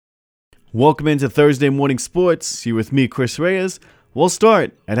Welcome into Thursday Morning Sports. Here with me, Chris Reyes. We'll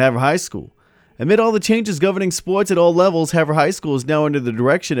start at Havre High School. Amid all the changes governing sports at all levels, Havre High School is now under the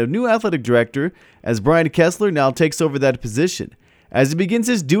direction of new athletic director, as Brian Kessler now takes over that position. As he begins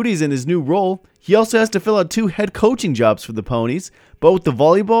his duties in his new role, he also has to fill out 2 head coaching jobs for the Ponies. Both the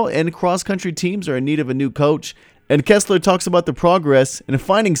volleyball and cross-country teams are in need of a new coach, and Kessler talks about the progress in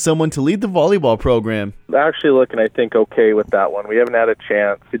finding someone to lead the volleyball program. Actually looking, I think, okay with that one. We haven't had a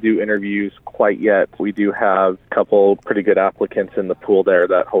chance to do interviews quite yet. We do have a couple pretty good applicants in the pool there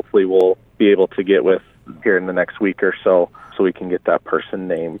that hopefully we'll be able to get with here in the next week or so we can get that person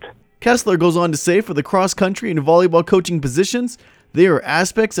named. Kessler goes on to say for the cross-country and volleyball coaching positions, there are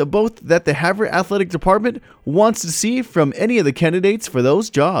aspects of both that the Havre Athletic Department wants to see from any of the candidates for those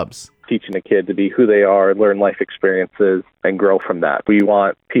jobs. Teaching a kid to be who they are, learn life experiences, and grow from that. We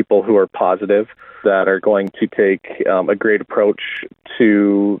want people who are positive, that are going to take a great approach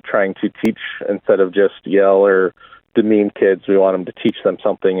to trying to teach instead of just yell or demean kids. We want them to teach them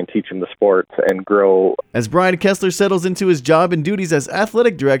something and teach them the sport and grow. As Brian Kessler settles into his job and duties as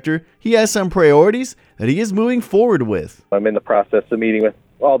athletic director, he has some priorities that he is moving forward with. I'm in the process of meeting with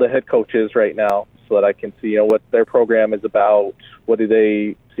all the head coaches right now so that I can see what their program is about, what do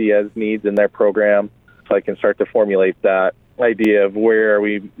they see as needs in their program, so I can start to formulate that idea of where are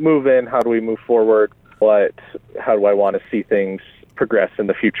we moving, how do we move forward, how do I want to see things progress in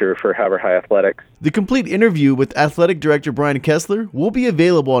the future for Havre High Athletics. The complete interview with Athletic Director Brian Kessler will be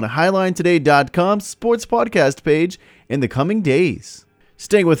available on HighlineToday.com's sports podcast page in the coming days.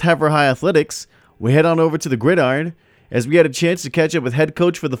 Staying with Havre High Athletics, we head on over to the Gridiron as we had a chance to catch up with head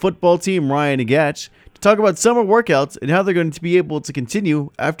coach for the football team, Ryan Agach, to talk about summer workouts and how they're going to be able to continue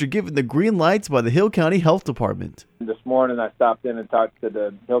after given the green lights by the Hill County Health Department. This morning I stopped in and talked to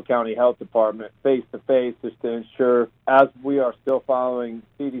the Hill County Health Department face-to-face just to ensure, as we are still following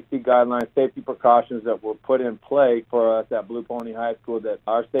CDC guidelines, safety precautions that were put in play for us at Blue Pony High School, that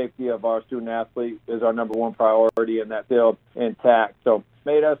our safety of our student-athletes is our number one priority, and that's still intact. So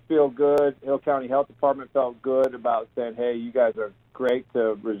made us feel good. Hill County Health Department felt good about saying, hey, you guys are great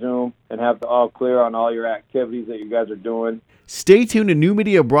to resume and have the all clear on all your activities that you guys are doing. Stay tuned to New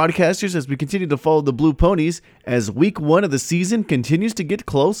Media Broadcasters as we continue to follow the Blue Ponies as week 1 of the season continues to get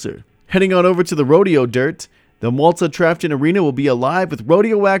closer. Heading on over to the rodeo dirt, the Malta Trafton Arena will be alive with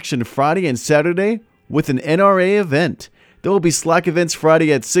rodeo action Friday and Saturday with an NRA event. There will be slack events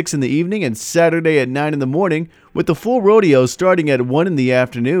Friday at 6 in the evening and Saturday at 9 in the morning, with the full rodeo starting at 1 in the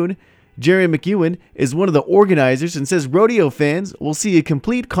afternoon. Jerry McEwen is one of the organizers and says rodeo fans will see a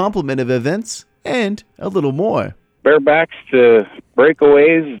complete complement of events and a little more. Barebacks to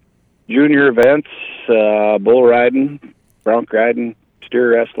breakaways, junior events, bull riding, bronc riding,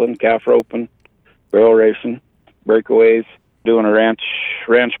 steer wrestling, calf roping, barrel racing, breakaways, doing a ranch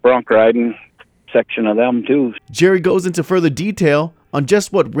bronc riding section of them too. Jerry goes into further detail on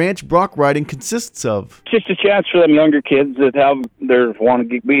just what ranch bronc riding consists of. It's just a chance for them younger kids that want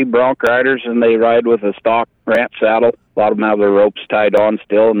to be bronc riders, and they ride with a stock ranch saddle. A lot of them have their ropes tied on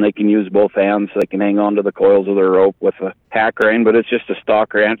still, and they can use both hands. They can hang on to the coils of their rope with a hack rein, but it's just a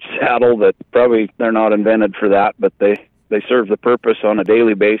stock ranch saddle that probably they're not invented for that, but they serve the purpose on a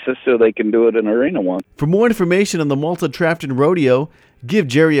daily basis so they can do it in arena one. For more information on the Malta Trafton Rodeo, give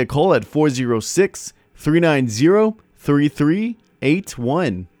Jerry a call at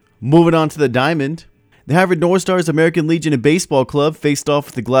 406-390-3381. Moving on to the Diamond. The Havre North Stars American Legion of Baseball Club faced off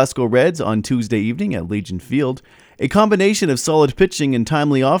with the Glasgow Reds on Tuesday evening at Legion Field. A combination of solid pitching and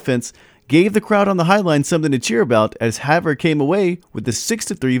timely offense gave the crowd on the Highline something to cheer about as Havre came away with a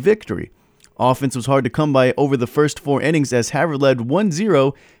 6-3 victory. Offense was hard to come by over the first 4 innings as Havre led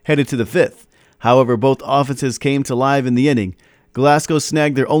 1-0 headed to the 5th. However, both offenses came to life in the inning. Glasgow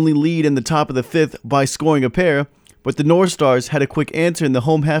snagged their only lead in the top of the 5th by scoring a pair, but the North Stars had a quick answer in the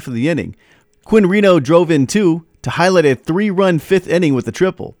home half of the inning. Quinn Reno drove in 2 to highlight a 3-run 5th inning with a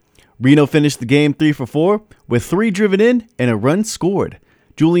triple. Reno finished the game 3 for 4 with 3 driven in and a run scored.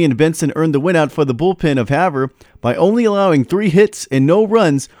 Julian Benson earned the win out for the bullpen of Havre by only allowing 3 hits and no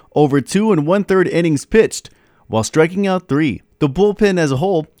runs over 2 1/3 innings pitched, while striking out 3. The bullpen as a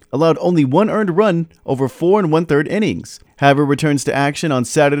whole allowed only 1 earned run over 4 1/3 innings. Havre returns to action on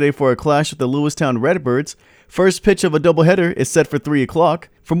Saturday for a clash with the Lewistown Redbirds. First pitch of a doubleheader is set for 3 o'clock.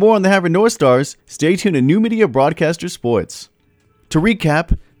 For more on the Havre North Stars, stay tuned to New Media Broadcaster Sports. To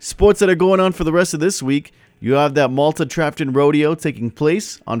recap, sports that are going on for the rest of this week, you have that Malta Trafton Rodeo taking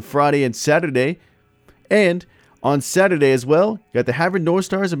place on Friday and Saturday. And on Saturday as well, you got the Havre North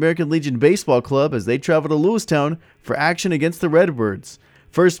Stars American Legion Baseball Club as they travel to Lewistown for action against the Redbirds.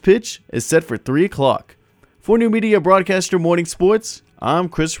 First pitch is set for 3 o'clock. For New Media Broadcaster Morning Sports, I'm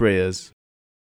Chris Reyes.